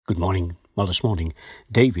Good morning. Well, this morning,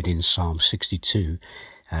 David in Psalm 62,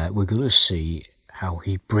 we're going to see how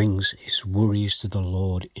he brings his worries to the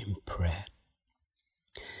Lord in prayer.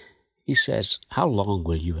 He says, "How long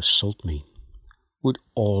will you assault me? Would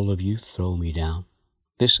all of you throw me down?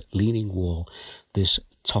 This leaning wall, this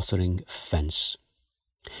tottering fence."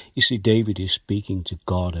 You see, David is speaking to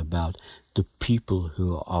God about the people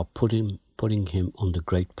who are putting him under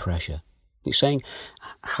great pressure. He's saying,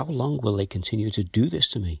 how long will they continue to do this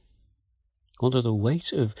to me? Under the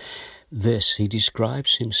weight of this, he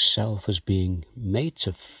describes himself as being made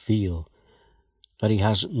to feel that he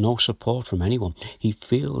has no support from anyone. He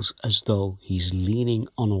feels as though he's leaning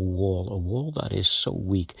on a wall that is so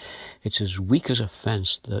weak. It's as weak as a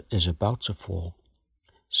fence that is about to fall.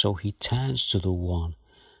 So he turns to the one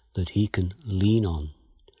that he can lean on,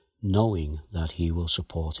 knowing that he will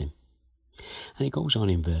support him. And he goes on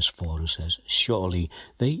in verse 4 and says, "Surely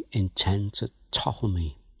they intend to topple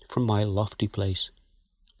me from my lofty place.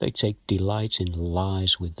 They take delight in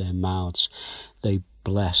lies with their mouths. They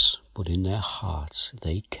bless, but in their hearts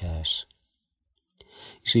they curse."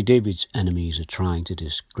 You see, David's enemies are trying to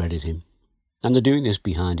discredit him, and they're doing this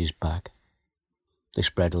behind his back. They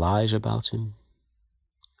spread lies about him,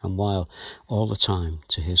 and while all the time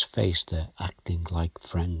to his face they're acting like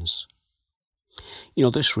friends. You know,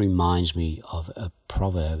 this reminds me of a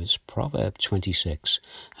proverb. It's Proverb 26,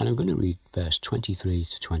 and I'm going to read verse 23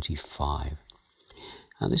 to 25.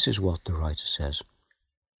 And this is what the writer says.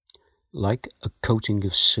 "Like a coating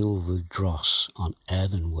of silver dross on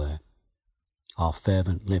earthenware are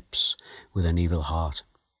fervent lips with an evil heart.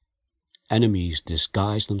 Enemies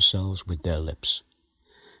disguise themselves with their lips,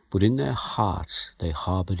 but in their hearts they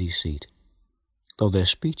harbour deceit. Though their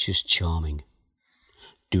speech is charming,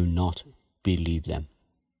 do not believe them."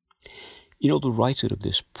 You know, the writer of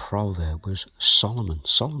this proverb was Solomon.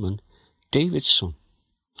 Solomon, David's son.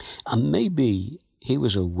 And maybe he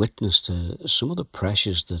was a witness to some of the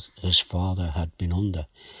pressures that his father had been under.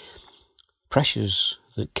 Pressures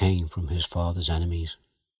that came from his father's enemies.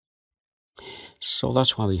 So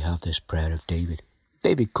that's why we have this prayer of David.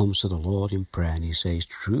 David comes to the Lord in prayer and he says,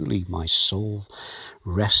 "Truly my soul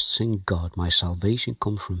rests in God. My salvation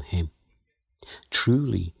comes from him.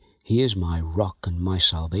 Truly he is my rock and my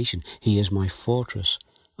salvation. He is my fortress.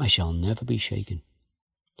 I shall never be shaken."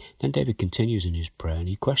 Then David continues in his prayer and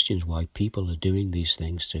he questions why people are doing these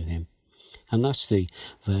things to him. And that's the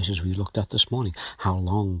verses we looked at this morning. How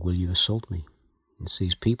long will you assault me? It's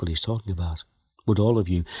these people he's talking about. Would all of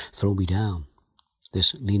you throw me down?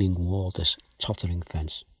 This leaning wall, this tottering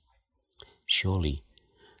fence. Surely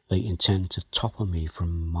they intend to topple me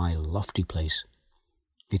from my lofty place.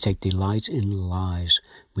 They take delight in lies.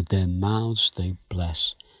 With their mouths they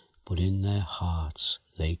bless, but in their hearts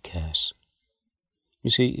they curse.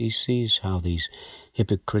 You see, he sees how these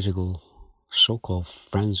hypocritical so-called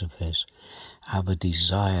friends of his have a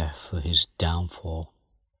desire for his downfall.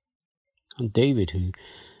 And David, who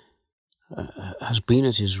has been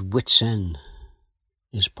at his wit's end,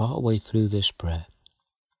 is partway through this prayer.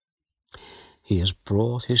 He has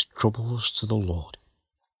brought his troubles to the Lord.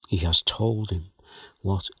 He has told him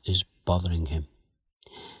what is bothering him.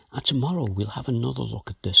 And tomorrow we'll have another look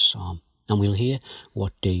at this psalm and we'll hear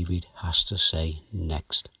what David has to say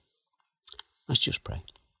next. Let's just pray.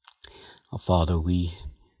 Our Father, we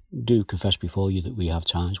do confess before you that we have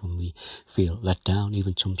times when we feel let down,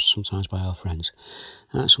 even sometimes by our friends.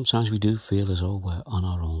 And sometimes we do feel as though we're on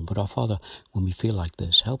our own. But our Father, when we feel like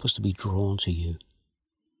this, help us to be drawn to you,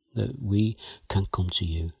 that we can come to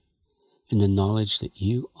you in the knowledge that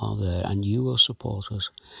you are there and you will support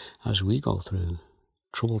us as we go through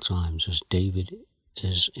troubled times, as David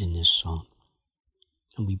is in this psalm.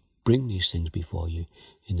 And we bring these things before you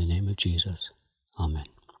in the name of Jesus. Amen.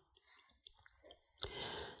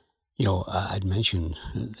 You know, I'd mentioned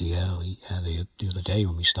the other day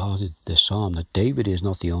when we started this psalm that David is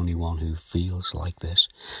not the only one who feels like this.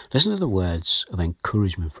 Listen to the words of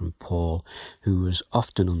encouragement from Paul, who was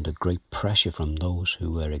often under great pressure from those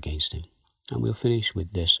who were against him. And we'll finish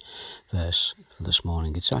with this verse for this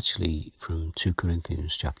morning. It's actually from 2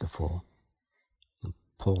 Corinthians chapter 4. And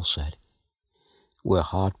Paul said, "We're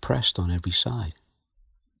hard pressed on every side,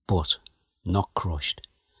 but not crushed,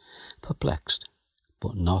 perplexed,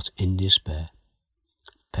 but not in despair,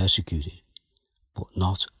 persecuted, but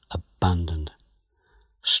not abandoned,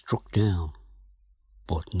 struck down,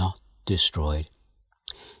 but not destroyed."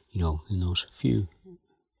 You know, in those few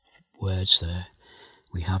words there,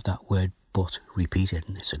 we have that word "but" repeated,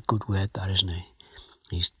 and it's a good word, that, isn't it?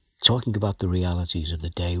 He's talking about the realities of the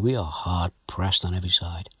day. We are hard pressed on every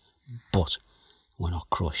side, but we're not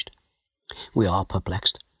crushed. We are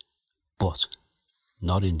perplexed, but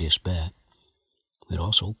not in despair. We're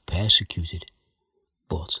also persecuted,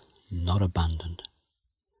 but not abandoned.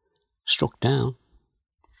 Struck down,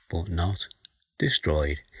 but not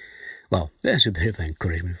destroyed. Well, there's a bit of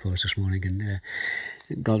encouragement for us this morning,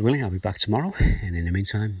 and God willing, I'll be back tomorrow. And in the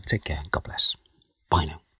meantime, take care. God bless. Bye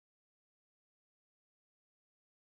now.